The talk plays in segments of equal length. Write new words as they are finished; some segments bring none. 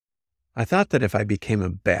I thought that if I became a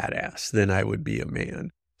badass, then I would be a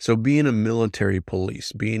man. So being a military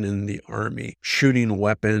police, being in the army, shooting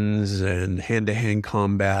weapons and hand-to-hand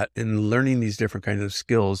combat and learning these different kinds of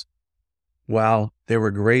skills, while they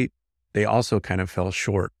were great, they also kind of fell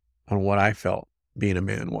short on what I felt being a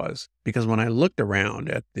man was. Because when I looked around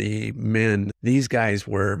at the men, these guys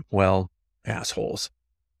were, well, assholes,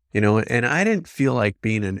 and I didn't feel like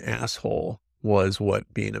being an asshole was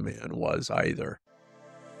what being a man was either.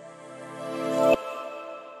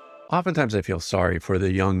 Oftentimes I feel sorry for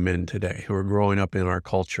the young men today who are growing up in our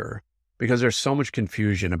culture because there's so much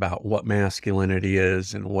confusion about what masculinity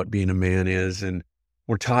is and what being a man is. And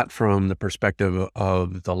we're taught from the perspective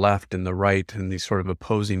of the left and the right and these sort of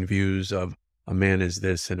opposing views of a man is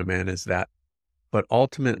this and a man is that. But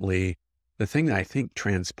ultimately, the thing that I think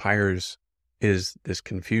transpires is this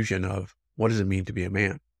confusion of what does it mean to be a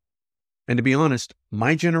man? And to be honest,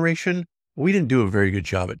 my generation, we didn't do a very good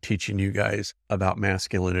job at teaching you guys about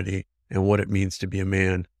masculinity and what it means to be a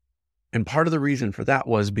man. And part of the reason for that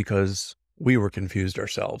was because we were confused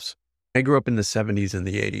ourselves. I grew up in the 70s and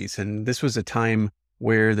the 80s, and this was a time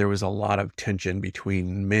where there was a lot of tension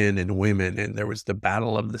between men and women, and there was the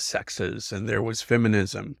battle of the sexes, and there was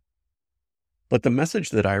feminism. But the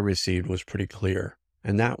message that I received was pretty clear,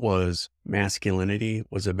 and that was masculinity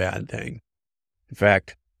was a bad thing. In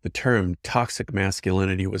fact, the term toxic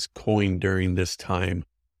masculinity was coined during this time,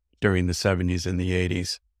 during the 70s and the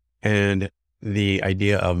 80s. And the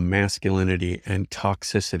idea of masculinity and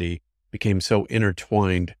toxicity became so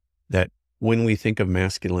intertwined that when we think of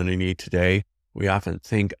masculinity today, we often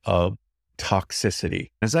think of toxicity.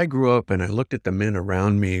 As I grew up and I looked at the men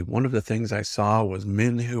around me, one of the things I saw was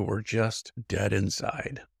men who were just dead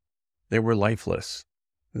inside. They were lifeless.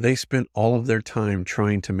 They spent all of their time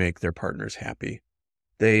trying to make their partners happy.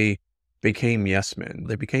 They became yes men.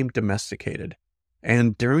 They became domesticated.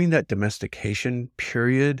 And during that domestication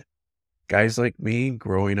period, guys like me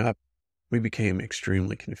growing up, we became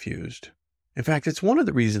extremely confused. In fact, it's one of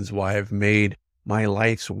the reasons why I've made my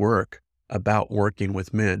life's work about working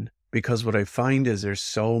with men, because what I find is there's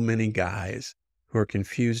so many guys who are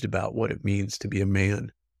confused about what it means to be a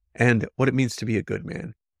man and what it means to be a good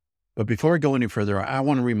man. But before I go any further, I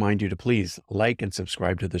want to remind you to please like and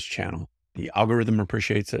subscribe to this channel. The algorithm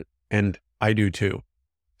appreciates it, and I do too.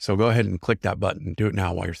 So go ahead and click that button. Do it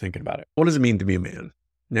now while you're thinking about it. What does it mean to be a man?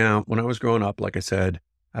 Now, when I was growing up, like I said,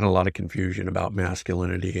 I had a lot of confusion about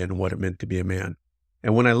masculinity and what it meant to be a man.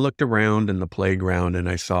 And when I looked around in the playground and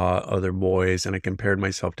I saw other boys and I compared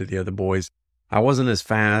myself to the other boys, I wasn't as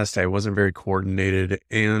fast. I wasn't very coordinated.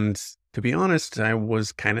 And to be honest, I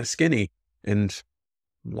was kind of skinny. And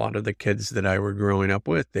a lot of the kids that I were growing up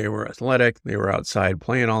with, they were athletic, they were outside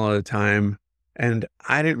playing all of the time, and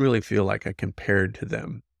I didn't really feel like I compared to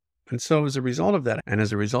them. And so as a result of that,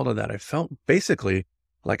 I felt basically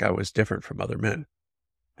like I was different from other men.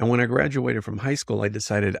 And when I graduated from high school, I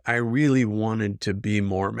decided I really wanted to be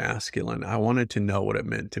more masculine. I wanted to know what it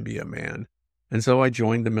meant to be a man. And so I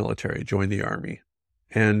joined the military, joined the army.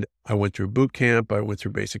 And I went through boot camp, I went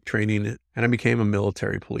through basic training, and I became a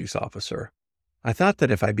military police officer. I thought that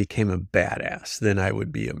if I became a badass, then I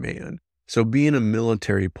would be a man. So being a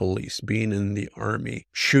military police, being in the army,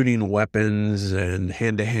 shooting weapons and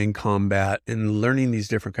hand-to-hand combat and learning these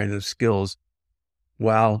different kinds of skills,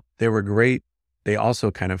 while they were great, they also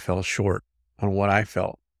kind of fell short on what I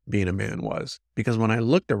felt being a man was. Because when I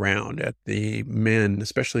looked around at the men,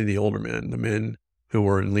 especially the older men, the men who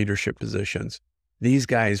were in leadership positions, these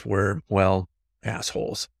guys were, well,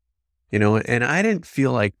 assholes. And I didn't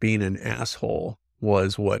feel like being an asshole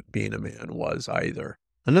was what being a man was either.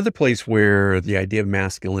 Another place where the idea of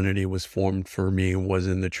masculinity was formed for me was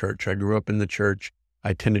in the church. I grew up in the church. I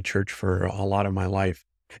attended church for a lot of my life.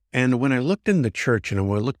 And when I looked in the church and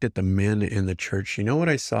when I looked at the men in the church, you know what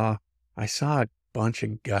I saw? I saw a bunch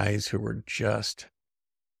of guys who were just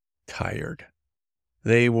tired.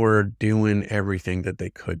 They were doing everything that they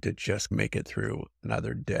could to just make it through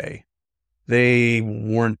another day. They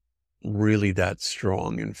weren't really that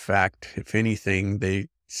strong. In fact, if anything, they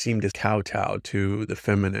seemed to kowtow to the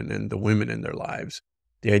feminine and the women in their lives.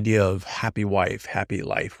 The idea of happy wife, happy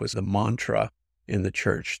life was the mantra in the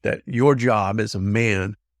church, that your job as a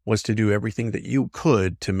man was to do everything that you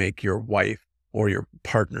could to make your wife or your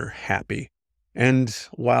partner happy. And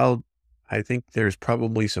while I think there's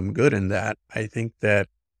probably some good in that, I think that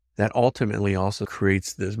ultimately also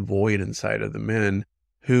creates this void inside of the men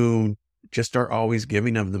who just are always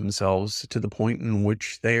giving of themselves to the point in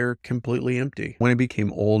which they're completely empty. When I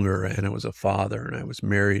became older and I was a father and I was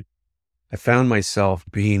married, I found myself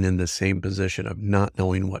being in the same position of not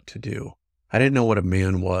knowing what to do. I didn't know what a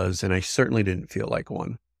man was, and I certainly didn't feel like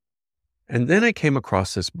one. And then I came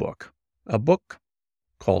across this book, a book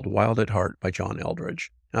called Wild at Heart by John Eldredge.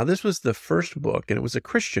 Now, this was the first book, and it was a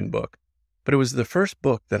Christian book, but it was the first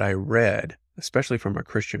book that I read, especially from a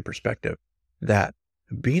Christian perspective, that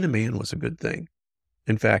being a man was a good thing.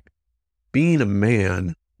 In fact, being a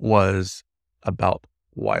man was about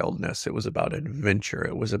wildness. It was about adventure.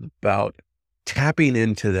 It was about tapping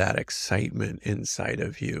into that excitement inside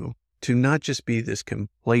of you to not just be this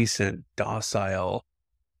complacent, docile,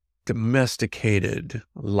 domesticated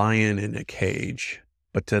lion in a cage,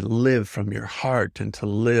 but to live from your heart and to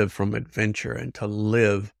live from adventure and to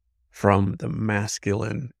live from the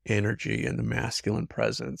masculine energy and the masculine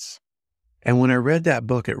presence. And when I read that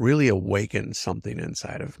book, it really awakened something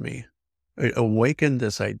inside of me. It awakened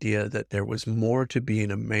this idea that there was more to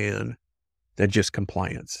being a man than just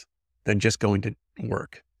compliance, than just going to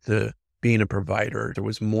work, being a provider. There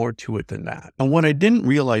was more to it than that. And what I didn't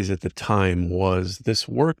realize at the time was this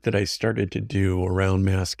work that I started to do around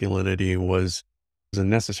masculinity was a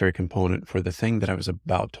necessary component for the thing that I was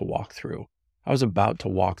about to walk through. I was about to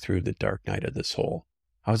walk through the dark night of the soul.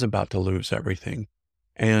 I was about to lose everything.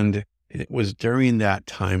 And it was during that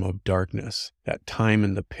time of darkness, that time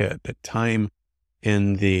in the pit, that time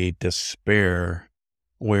in the despair,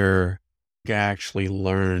 where I actually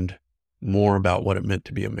learned more about what it meant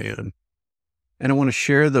to be a man. And I want to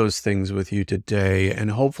share those things with you today,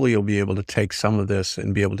 and hopefully you'll be able to take some of this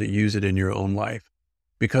and be able to use it in your own life.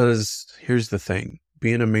 Because here's the thing,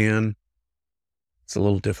 being a man, it's a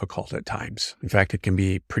little difficult at times. In fact, it can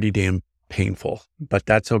be pretty damn painful, but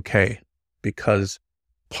that's okay, because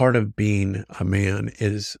part of being a man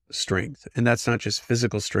is strength. And that's not just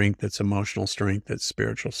physical strength, it's emotional strength, it's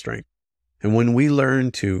spiritual strength. And when we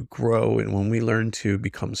learn to grow and when we learn to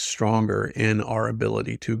become stronger in our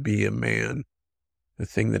ability to be a man, the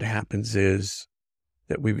thing that happens is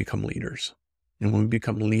that we become leaders. And when we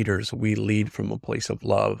become leaders, we lead from a place of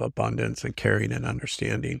love, abundance, and caring and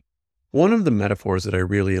understanding. One of the metaphors that I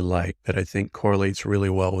really like, that I think correlates really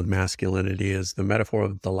well with masculinity, is the metaphor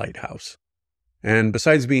of the lighthouse. And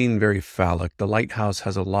besides being very phallic, the lighthouse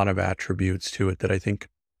has a lot of attributes to it that I think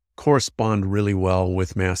correspond really well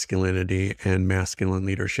with masculinity and masculine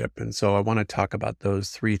leadership. And so I want to talk about those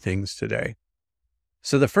three things today.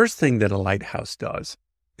 So the first thing that a lighthouse does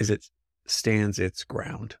is it stands its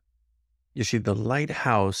ground. You see, the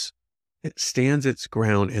lighthouse, it stands its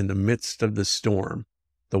ground in the midst of the storm.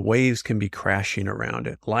 The waves can be crashing around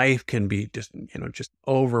it. Life can be just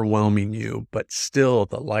overwhelming you, but still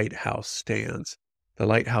the lighthouse stands. The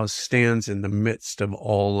lighthouse stands in the midst of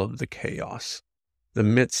all of the chaos, the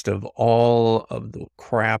midst of all of the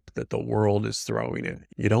crap that the world is throwing at.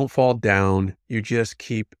 You don't fall down. You just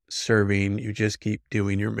keep serving. You just keep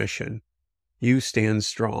doing your mission. You stand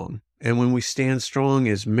strong. And when we stand strong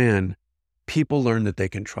as men, people learn that they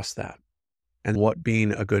can trust that. And what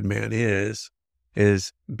being a good man is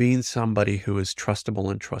being somebody who is trustable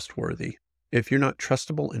and trustworthy. If you're not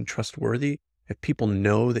trustable and trustworthy, if people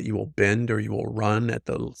know that you will bend or you will run at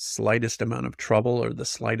the slightest amount of trouble or the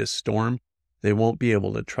slightest storm, they won't be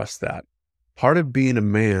able to trust that. Part of being a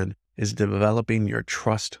man is developing your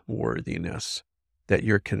trustworthiness, that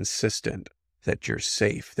you're consistent, that you're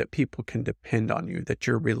safe, that people can depend on you, that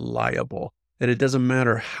you're reliable, that it doesn't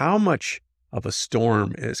matter how much of a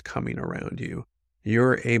storm is coming around you,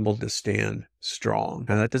 you're able to stand strong.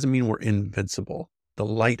 Now, that doesn't mean we're invincible. The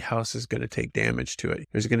lighthouse is going to take damage to it.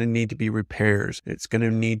 There's going to need to be repairs. It's going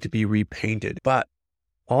to need to be repainted. But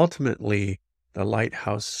ultimately, the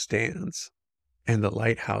lighthouse stands, and the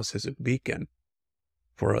lighthouse is a beacon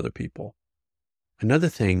for other people. Another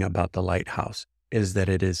thing about the lighthouse is that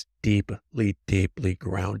it is deeply, deeply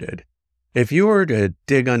grounded. If you were to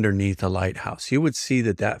dig underneath a lighthouse, you would see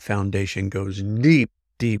that that foundation goes deep,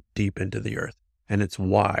 deep, deep into the earth. And it's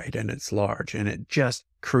wide and it's large, and it just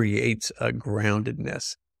creates a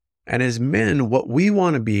groundedness. And as men, what we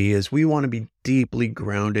want to be is we want to be deeply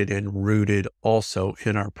grounded and rooted also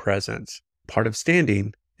in our presence. Part of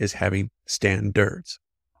standing is having standards.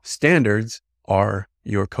 Standards are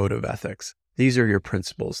your code of ethics. These are your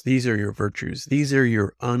principles. These are your virtues. These are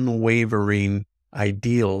your unwavering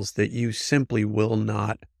ideals that you simply will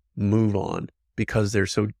not move on, because they're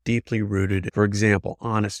so deeply rooted. For example,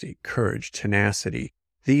 honesty, courage, tenacity.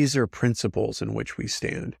 These are principles in which we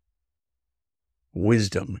stand.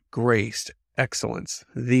 Wisdom, grace, excellence.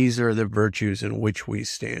 These are the virtues in which we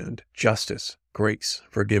stand. Justice, grace,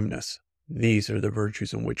 forgiveness. These are the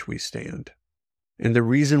virtues in which we stand. And the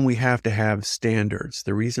reason we have to have standards,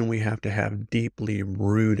 the reason we have to have deeply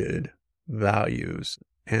rooted values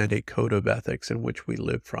and a code of ethics in which we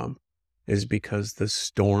live from, is because the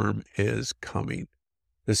storm is coming.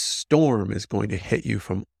 The storm is going to hit you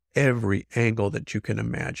from every angle that you can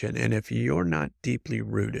imagine. And if you're not deeply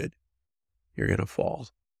rooted, you're going to fall.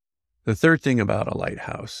 The third thing about a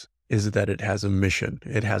lighthouse is that it has a mission.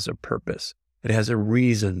 It has a purpose. It has a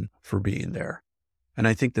reason for being there. And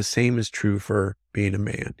I think the same is true for being a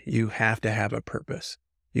man. You have to have a purpose.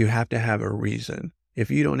 You have to have a reason. If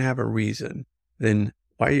you don't have a reason, then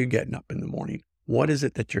why are you getting up in the morning? What is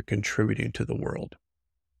it that you're contributing to the world?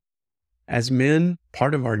 As men,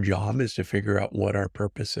 part of our job is to figure out what our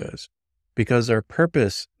purpose is, because our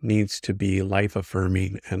purpose needs to be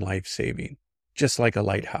life-affirming and life-saving, just like a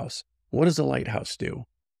lighthouse. What does a lighthouse do?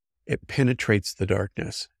 It penetrates the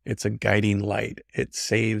darkness. It's a guiding light. It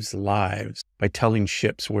saves lives by telling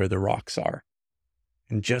ships where the rocks are.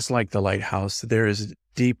 And just like the lighthouse, there is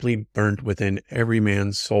deeply burnt within every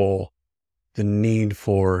man's soul the need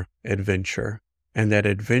for adventure. And that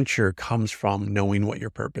adventure comes from knowing what your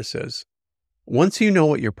purpose is. Once you know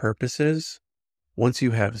what your purpose is, once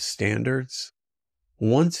you have standards,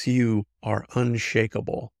 once you are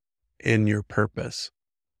unshakable in your purpose,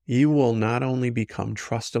 you will not only become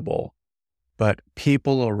trustable, but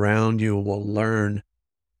people around you will learn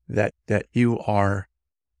that you are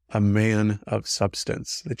a man of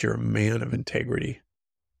substance, that you're a man of integrity.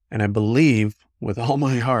 And I believe with all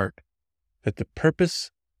my heart that the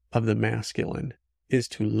purpose of the masculine is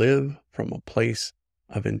to live from a place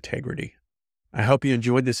of integrity. I hope you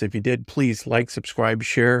enjoyed this. If you did, please like, subscribe,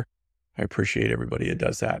 share. I appreciate everybody that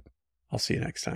does that. I'll see you next time.